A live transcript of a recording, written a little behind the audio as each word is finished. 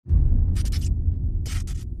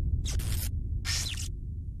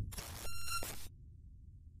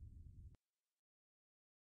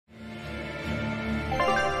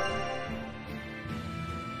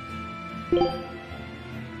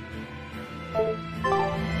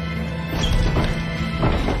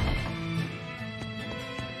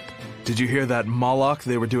Did you hear that Malak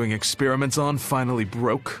they were doing experiments on finally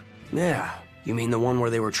broke? Yeah. You mean the one where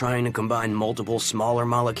they were trying to combine multiple smaller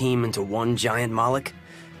Malakim into one giant Malak?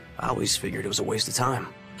 I always figured it was a waste of time.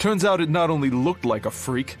 Turns out it not only looked like a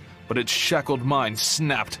freak, but its shackled mind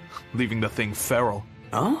snapped, leaving the thing feral.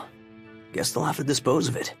 Oh? Guess they'll have to dispose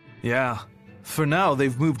of it. Yeah. For now,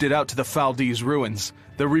 they've moved it out to the Faldee's ruins.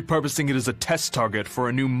 They're repurposing it as a test target for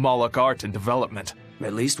a new Malak art and development.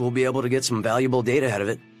 At least we'll be able to get some valuable data out of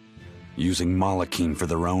it. Using Malakim for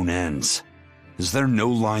their own ends. Is there no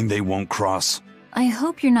line they won't cross? I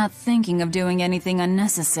hope you're not thinking of doing anything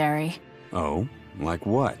unnecessary. Oh? Like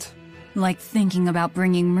what? Like thinking about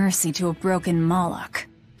bringing mercy to a broken Malak.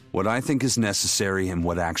 What I think is necessary and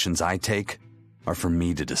what actions I take are for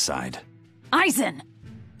me to decide. Bison!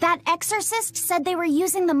 That exorcist said they were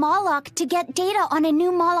using the Malak to get data on a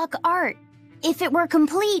new Malak art. If it were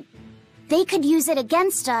complete, they could use it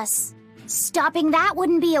against us. Stopping that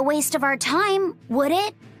wouldn't be a waste of our time, would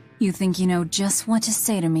it? You think you know just what to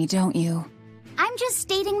say to me, don't you? I'm just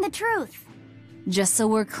stating the truth. Just so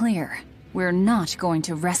we're clear, we're not going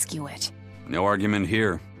to rescue it. No argument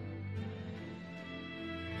here.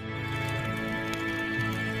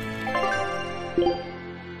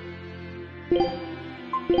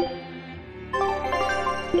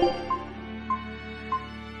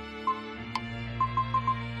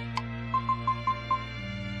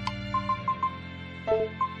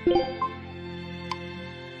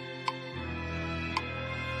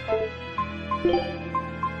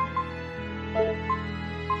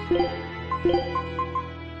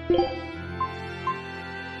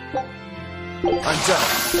 I'm done.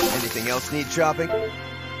 Anything else need chopping? I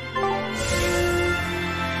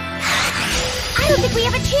don't think we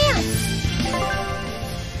have a chance!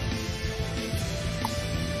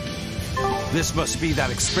 This must be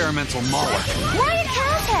that experimental Malak. Quiet,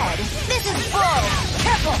 Cowhead! This is bull!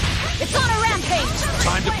 Careful! It's on a rampage!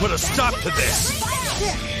 Time to put a stop to this!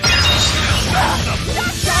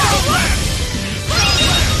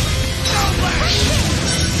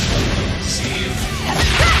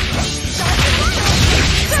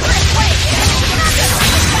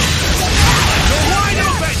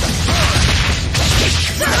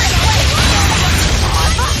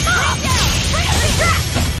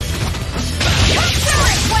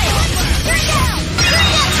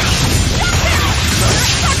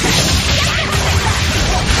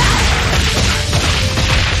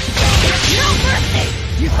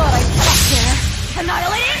 You thought I'd stop there?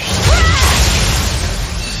 Annihilating!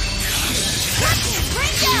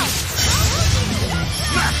 Bring down!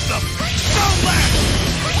 Smash them! Don't let!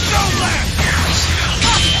 Don't let!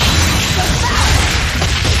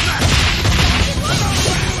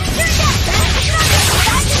 You're dead!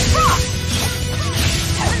 Back is wrong!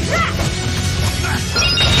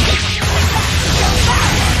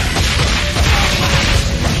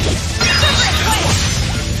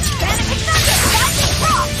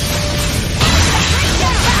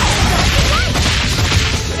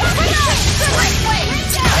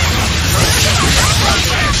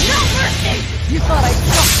 You thought I'd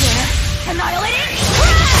stop there? Annihilating!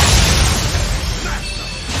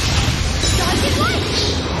 Dodging light!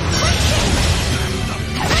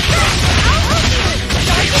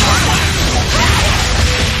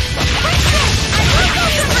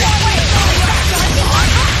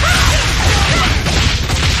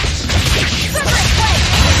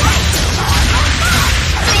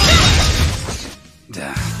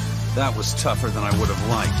 That was tougher than I would have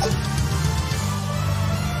liked.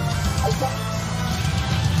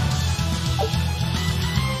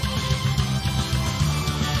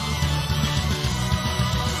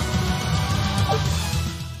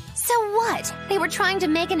 So what? They were trying to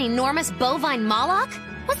make an enormous bovine Malak?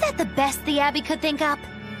 Was that the best the Abbey could think up?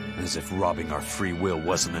 As if robbing our free will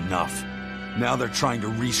wasn't enough. Now they're trying to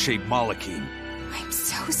reshape Malakim. I'm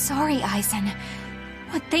so sorry, Bison.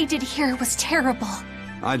 What they did here was terrible.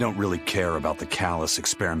 I don't really care about the callous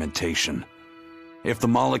experimentation. If the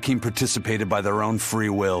Malakim participated by their own free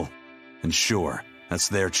will, then sure, that's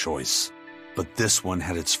their choice. But this one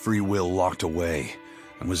had its free will locked away,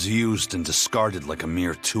 and was used and discarded like a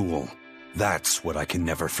mere tool. That's what I can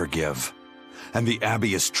never forgive. And the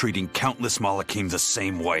Abbey is treating countless Malakim the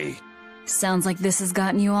same way. Sounds like this has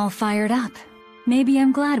gotten you all fired up. Maybe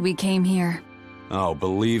I'm glad we came here. Oh,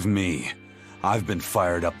 believe me, I've been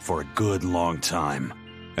fired up for a good long time.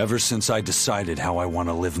 Ever since I decided how I want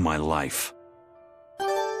to live my life.